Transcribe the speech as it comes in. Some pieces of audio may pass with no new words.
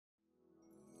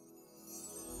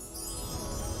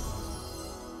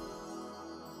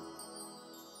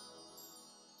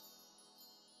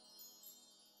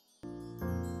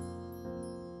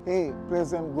Hey,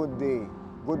 pleasant good day,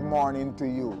 good morning to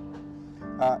you.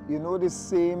 You know, the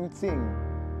same thing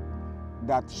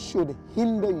that should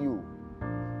hinder you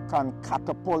can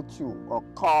catapult you or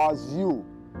cause you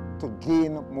to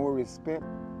gain more respect.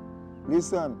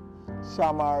 Listen,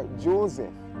 Shamar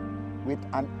Joseph with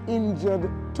an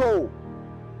injured toe.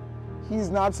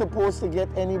 He's not supposed to get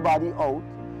anybody out,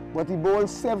 but he bowled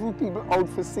 7 people out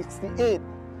for 68.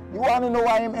 You want to know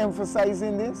why I'm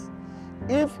emphasizing this?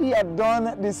 If he had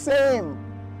done the same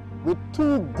with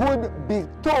 2 good big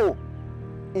toe,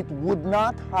 it would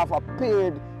not have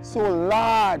appeared so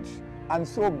large and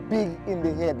so big in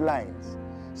the headlines.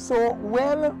 So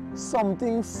when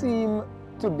something seems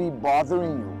to be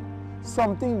bothering you,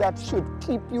 something that should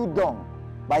keep you down,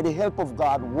 by the help of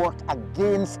God, work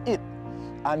against it,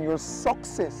 and your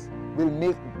success will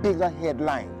make bigger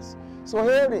headlines. So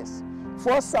here it is.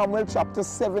 1 Samuel chapter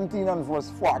 17 and verse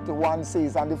 41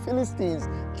 says, "And the Philistines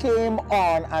came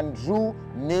on and drew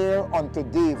near unto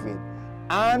David,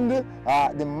 and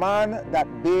the man that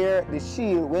bare the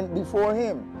shield went before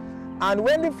him. And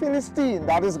when the Philistine,"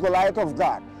 that is Goliath of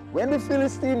God, "when the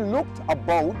Philistine looked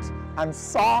about and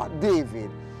saw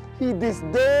David, he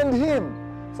disdained him,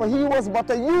 for he was but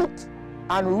a youth,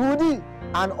 and ruddy,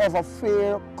 and of a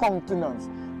fair countenance."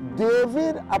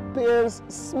 David appears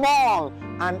small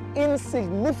and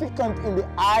insignificant in the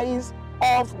eyes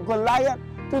of Goliath,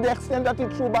 to the extent that he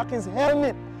threw back his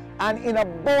helmet and in a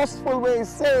boastful way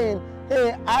saying,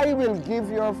 "Hey, I will give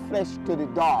your flesh to the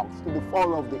dogs, to the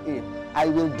fowl of the air. I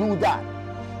will do that."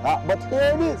 But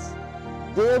here it is.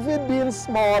 David being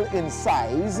small in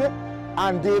size,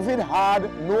 and David had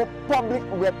no public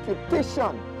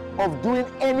reputation of doing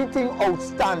anything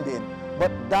outstanding.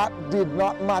 But that did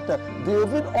not matter.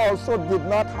 David also did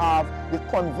not have the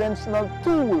conventional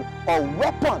tool or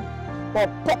weapon or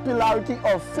popularity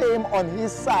or fame on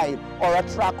his side, or a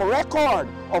track record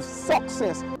of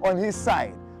success on his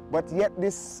side. But yet the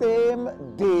same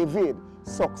David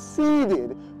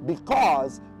succeeded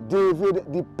because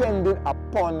David depended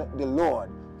upon the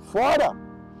Lord. Further,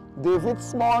 David's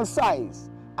small size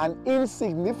and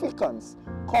insignificance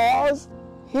caused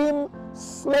him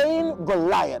slaying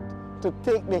Goliath to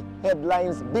take the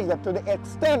headlines bigger, to the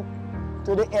extent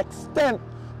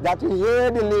that you hear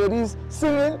the ladies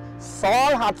singing,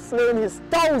 "Saul had slain his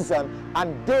 1,000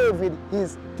 and David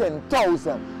his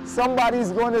 10,000."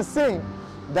 Somebody's going to sing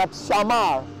that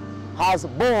Shamar has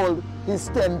bowled his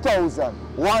 10,000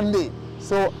 one day.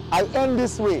 So I end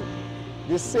this way.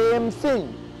 The same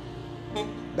thing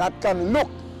that can look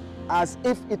as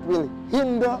if it will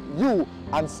hinder you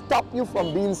and stop you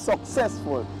from being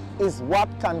successful is what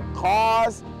can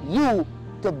cause you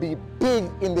to be big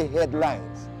in the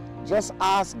headlines. Just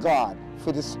ask God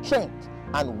for the strength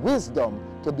and wisdom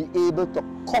to be able to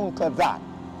conquer that.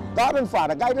 God and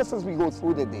Father, guide us as we go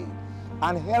through the day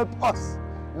and help us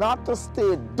not to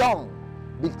stay down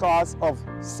because of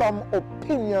some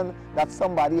opinion that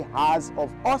somebody has of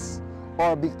us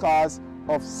or because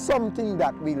of something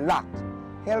that we lack.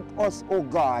 Help us, oh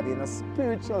God, in a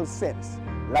spiritual sense,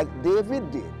 like David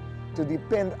did, to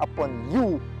depend upon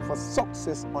you for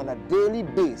success on a daily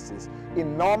basis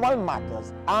in normal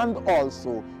matters and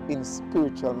also in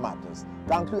spiritual matters.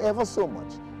 Thank you ever so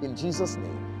much. In Jesus'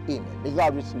 name, amen. May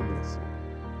God richly bless you.